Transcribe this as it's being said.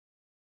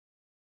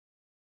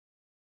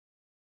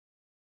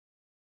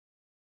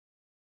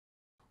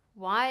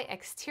why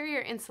exterior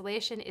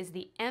insulation is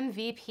the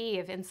MVP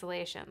of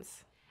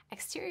insulations.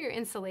 Exterior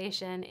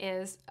insulation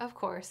is, of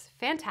course,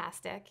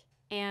 fantastic,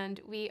 and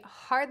we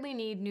hardly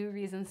need new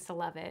reasons to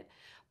love it.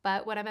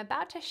 But what I'm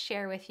about to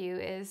share with you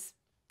is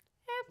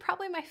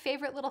probably my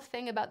favorite little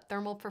thing about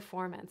thermal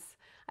performance.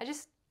 I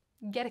just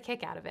get a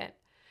kick out of it.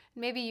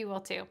 Maybe you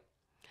will too.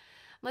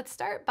 Let's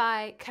start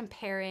by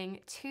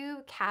comparing two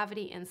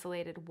cavity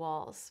insulated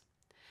walls.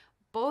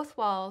 Both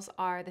walls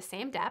are the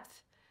same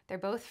depth. They're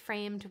both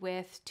framed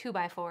with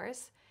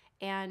 2x4s,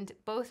 and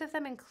both of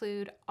them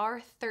include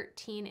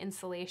R13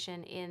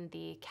 insulation in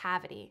the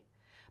cavity.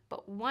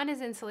 But one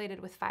is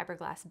insulated with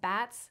fiberglass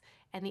batts,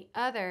 and the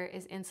other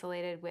is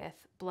insulated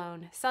with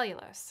blown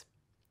cellulose.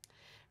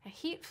 Now,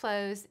 heat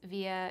flows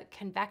via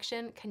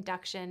convection,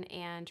 conduction,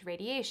 and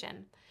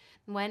radiation.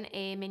 When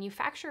a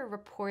manufacturer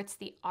reports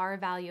the R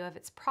value of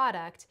its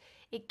product,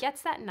 it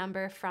gets that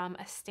number from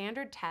a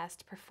standard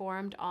test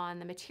performed on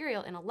the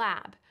material in a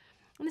lab.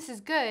 And this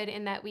is good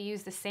in that we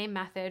use the same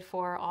method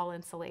for all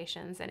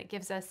insulations, and it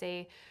gives us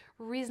a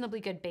reasonably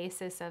good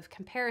basis of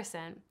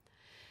comparison.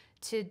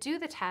 To do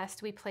the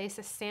test, we place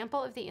a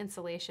sample of the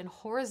insulation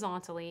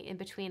horizontally in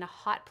between a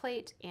hot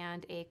plate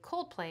and a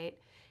cold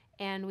plate,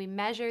 and we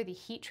measure the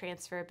heat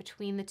transfer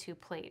between the two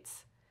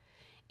plates.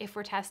 If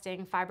we're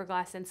testing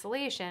fiberglass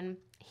insulation,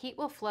 heat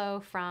will flow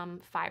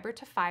from fiber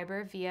to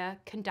fiber via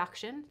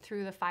conduction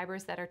through the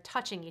fibers that are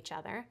touching each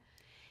other,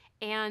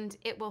 and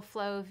it will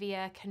flow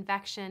via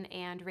convection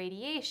and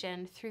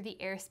radiation through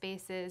the air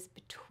spaces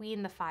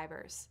between the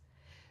fibers.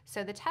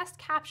 So the test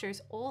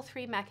captures all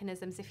three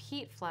mechanisms of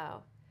heat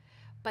flow,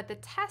 but the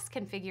test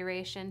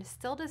configuration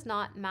still does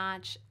not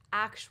match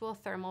actual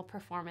thermal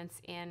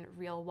performance in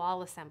real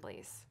wall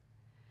assemblies.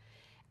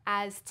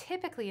 As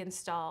typically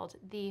installed,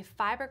 the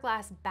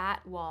fiberglass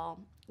batt wall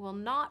will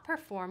not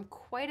perform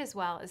quite as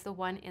well as the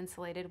one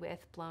insulated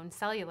with blown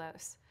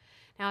cellulose.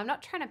 Now, I'm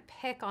not trying to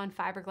pick on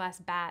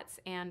fiberglass batts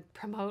and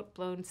promote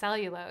blown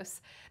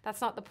cellulose.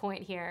 That's not the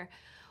point here.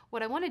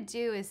 What I want to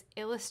do is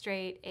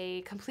illustrate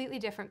a completely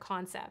different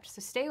concept,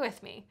 so stay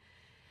with me.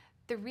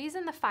 The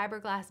reason the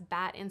fiberglass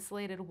batt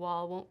insulated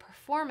wall won't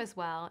perform as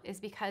well is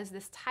because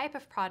this type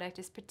of product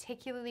is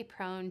particularly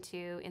prone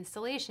to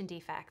installation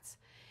defects.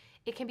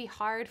 It can be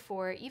hard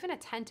for even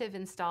attentive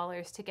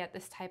installers to get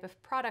this type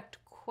of product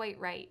quite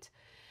right.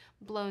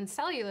 Blown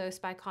cellulose,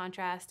 by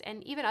contrast,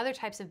 and even other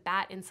types of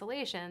batt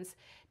insulations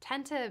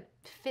tend to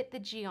fit the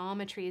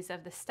geometries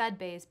of the stud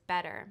bays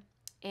better.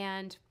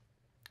 And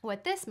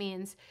what this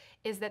means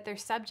is that they're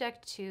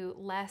subject to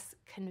less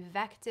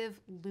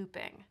convective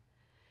looping.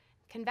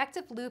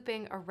 Convective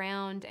looping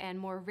around and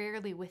more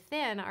rarely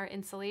within our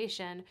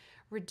insulation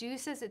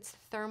reduces its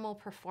thermal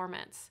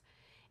performance.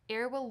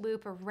 Air will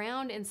loop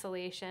around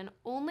insulation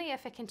only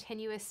if a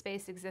continuous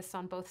space exists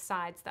on both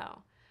sides,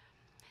 though.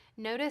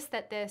 Notice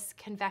that this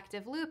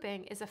convective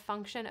looping is a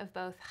function of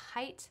both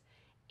height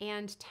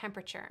and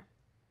temperature.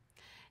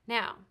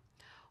 Now,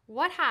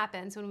 what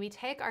happens when we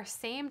take our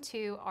same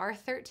two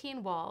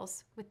R13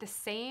 walls with the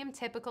same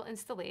typical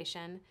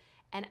installation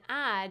and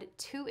add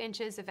 2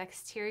 inches of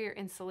exterior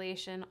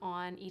insulation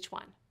on each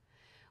one?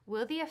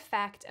 Will the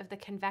effect of the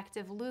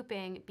convective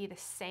looping be the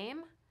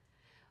same?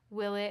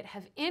 Will it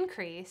have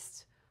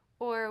increased,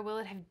 or will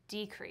it have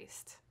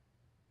decreased?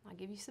 I'll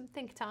give you some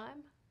think time.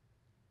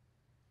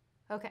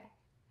 Okay.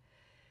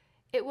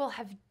 It will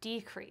have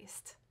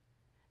decreased.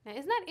 Now,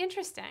 isn't that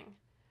interesting?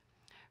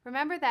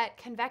 Remember that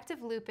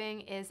convective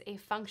looping is a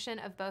function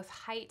of both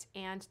height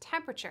and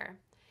temperature.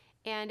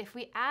 And if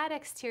we add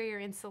exterior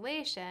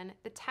insulation,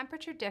 the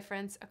temperature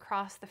difference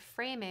across the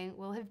framing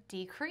will have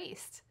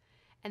decreased.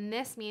 And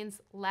this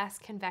means less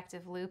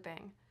convective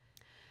looping.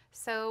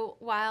 So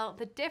while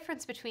the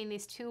difference between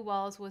these two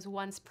walls was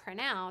once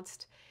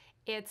pronounced,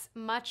 it's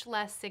much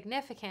less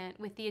significant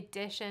with the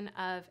addition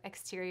of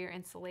exterior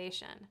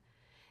insulation.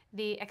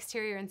 The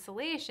exterior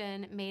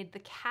insulation made the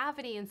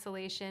cavity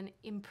insulation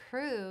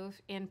improve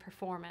in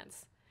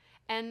performance.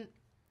 And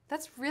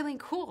that's really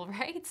cool,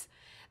 right?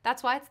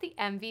 That's why it's the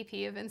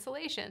MVP of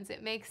insulations.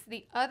 It makes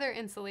the other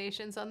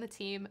insulations on the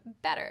team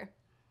better.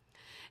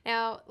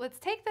 Now, let's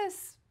take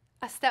this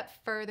a step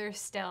further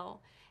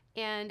still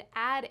and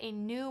add a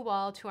new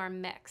wall to our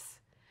mix.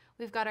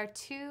 We've got our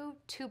two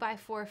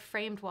 2x4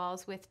 framed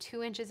walls with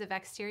 2 inches of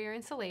exterior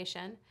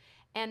insulation,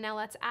 and now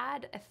let's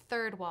add a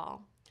third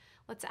wall.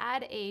 Let's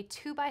add a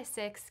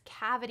 2x6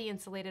 cavity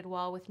insulated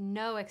wall with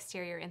no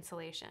exterior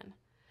insulation.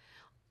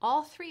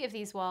 All 3 of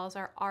these walls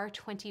are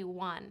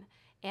R21,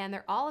 and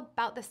they're all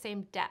about the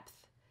same depth.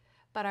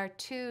 But our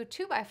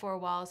 2x4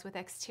 walls with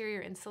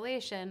exterior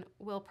insulation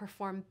will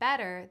perform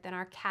better than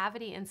our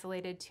cavity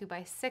insulated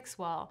 2x6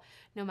 wall,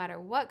 no matter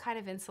what kind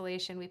of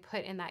insulation we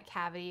put in that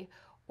cavity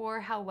or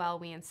how well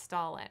we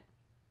install it.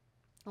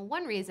 And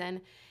one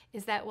reason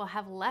is that we'll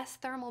have less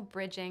thermal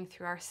bridging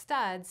through our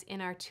studs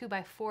in our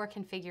 2x4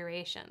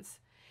 configurations.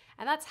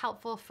 And that's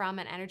helpful from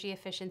an energy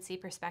efficiency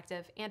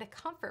perspective and a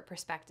comfort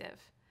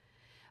perspective.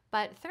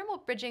 But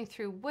thermal bridging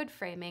through wood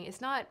framing is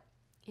not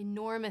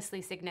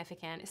enormously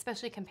significant,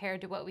 especially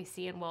compared to what we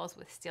see in walls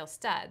with steel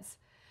studs.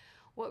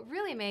 What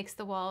really makes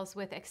the walls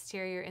with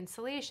exterior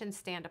insulation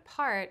stand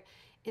apart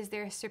is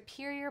their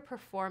superior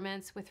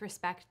performance with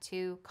respect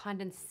to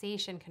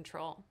condensation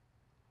control.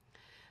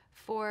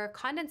 For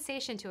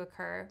condensation to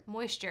occur,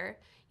 moisture,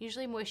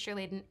 usually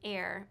moisture-laden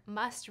air,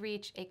 must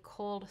reach a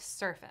cold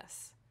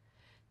surface.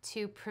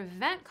 To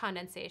prevent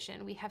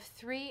condensation, we have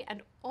three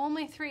and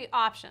only three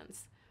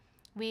options.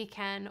 We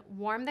can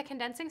warm the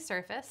condensing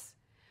surface,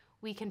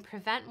 we can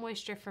prevent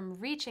moisture from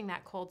reaching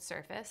that cold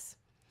surface,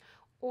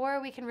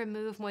 or we can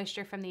remove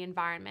moisture from the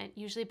environment,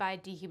 usually by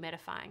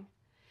dehumidifying.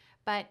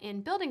 But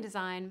in building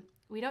design,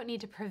 we don't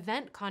need to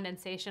prevent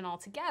condensation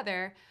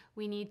altogether,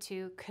 we need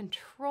to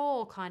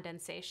control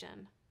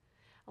condensation.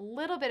 A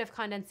little bit of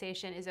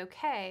condensation is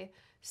okay,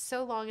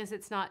 so long as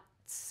it's not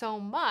so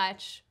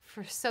much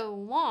for so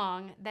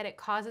long that it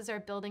causes our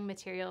building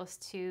materials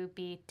to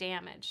be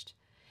damaged.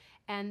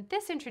 And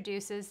this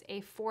introduces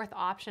a fourth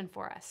option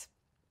for us.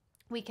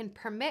 We can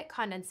permit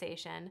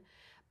condensation,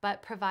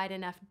 but provide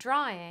enough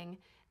drying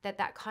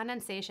that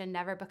condensation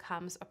never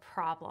becomes a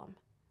problem.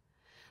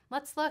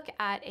 Let's look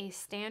at a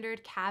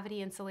standard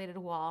cavity insulated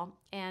wall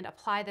and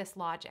apply this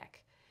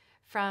logic.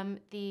 From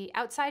the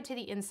outside to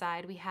the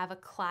inside, we have a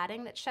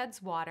cladding that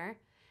sheds water,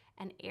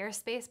 an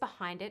airspace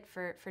behind it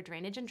for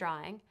drainage and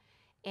drying,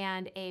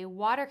 and a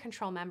water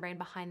control membrane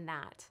behind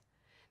that.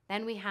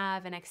 Then we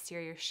have an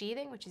exterior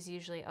sheathing, which is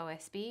usually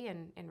OSB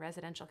in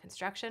residential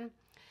construction.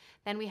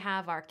 Then we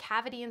have our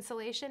cavity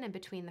insulation in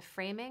between the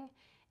framing,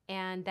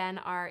 and then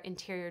our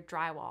interior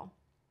drywall.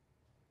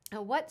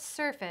 Now, what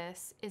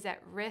surface is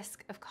at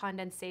risk of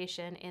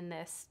condensation in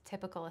this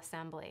typical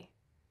assembly?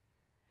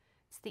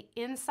 It's the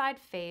inside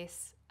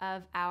face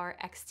of our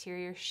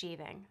exterior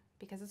sheathing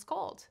because it's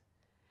cold.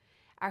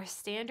 Our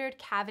standard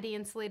cavity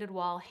insulated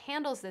wall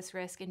handles this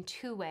risk in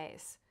two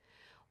ways.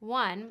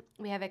 One,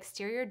 we have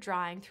exterior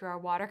drying through our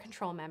water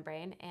control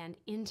membrane and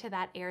into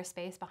that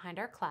airspace behind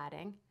our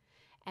cladding.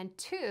 And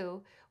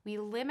two, we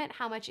limit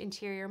how much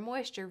interior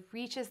moisture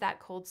reaches that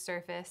cold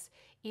surface,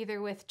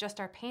 either with just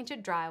our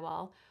painted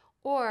drywall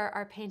or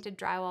our painted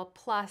drywall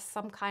plus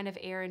some kind of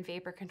air and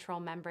vapor control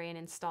membrane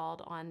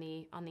installed on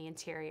the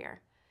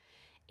interior.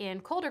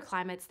 In colder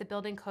climates, the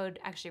building code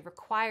actually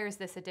requires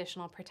this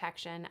additional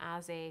protection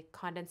as a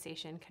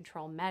condensation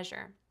control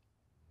measure.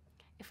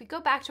 If we go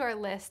back to our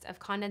list of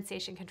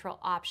condensation control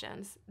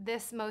options,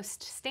 this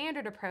most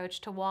standard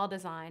approach to wall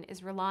design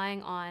is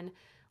relying on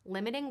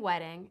limiting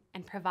wetting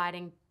and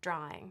providing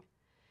drying.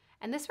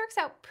 And this works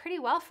out pretty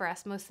well for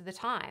us most of the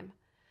time.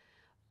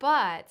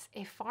 But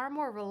a far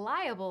more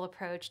reliable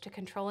approach to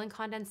controlling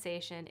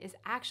condensation is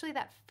actually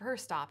that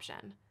first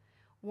option,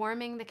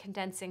 warming the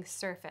condensing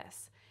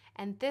surface.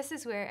 And this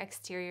is where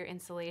exterior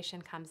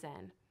insulation comes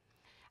in.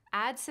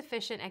 Add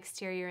sufficient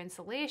exterior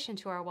insulation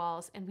to our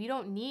walls and we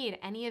don't need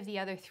any of the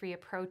other three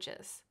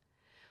approaches.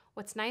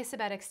 What's nice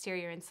about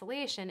exterior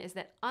insulation is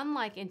that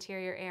unlike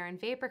interior air and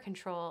vapor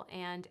control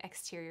and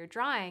exterior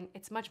drying,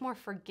 it's much more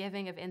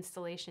forgiving of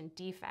installation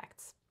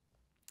defects.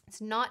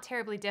 It's not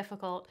terribly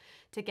difficult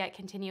to get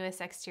continuous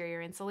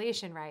exterior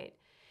insulation right.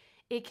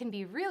 It can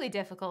be really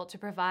difficult to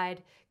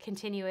provide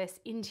continuous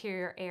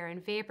interior air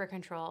and vapor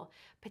control,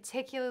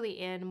 particularly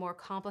in more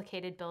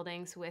complicated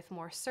buildings with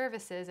more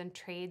services and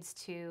trades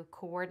to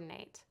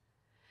coordinate.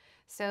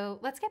 So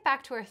let's get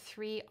back to our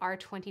three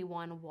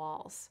R21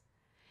 walls.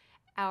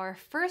 Our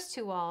first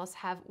two walls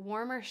have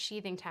warmer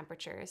sheathing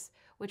temperatures,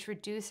 which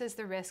reduces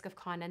the risk of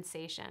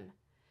condensation.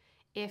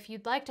 If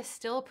you'd like to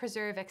still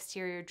preserve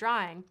exterior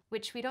drying,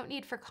 which we don't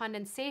need for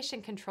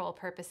condensation control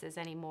purposes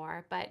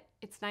anymore, but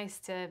it's nice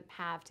to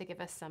have to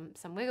give us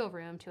some wiggle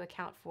room to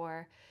account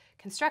for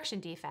construction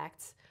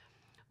defects,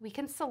 we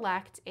can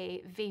select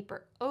a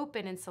vapor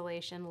open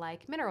insulation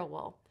like mineral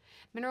wool.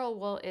 Mineral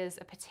wool is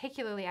a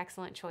particularly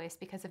excellent choice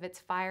because of its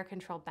fire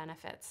control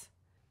benefits.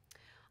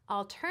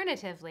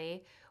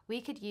 Alternatively, we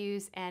could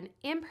use an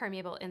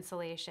impermeable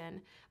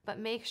insulation, but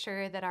make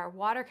sure that our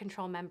water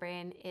control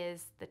membrane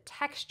is the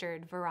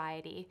textured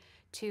variety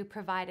to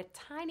provide a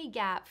tiny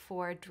gap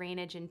for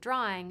drainage and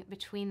drying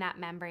between that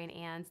membrane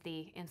and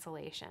the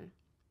insulation.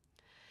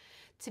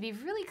 To be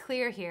really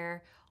clear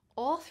here,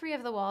 all three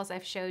of the walls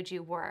I've showed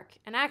you work,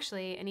 and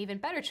actually an even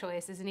better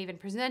choice isn't even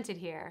presented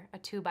here, a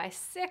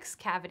 2x6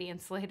 cavity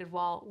insulated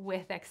wall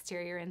with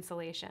exterior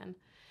insulation.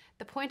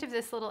 The point of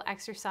this little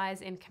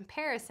exercise in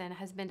comparison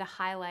has been to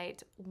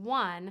highlight,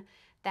 one,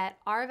 that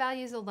R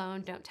values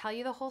alone don't tell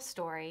you the whole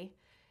story,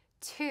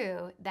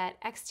 two, that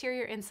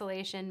exterior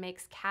insulation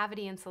makes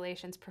cavity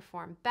insulations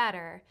perform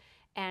better,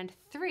 and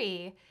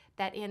three,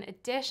 that in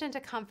addition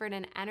to comfort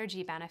and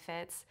energy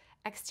benefits,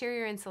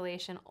 exterior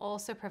insulation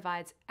also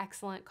provides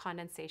excellent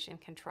condensation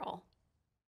control.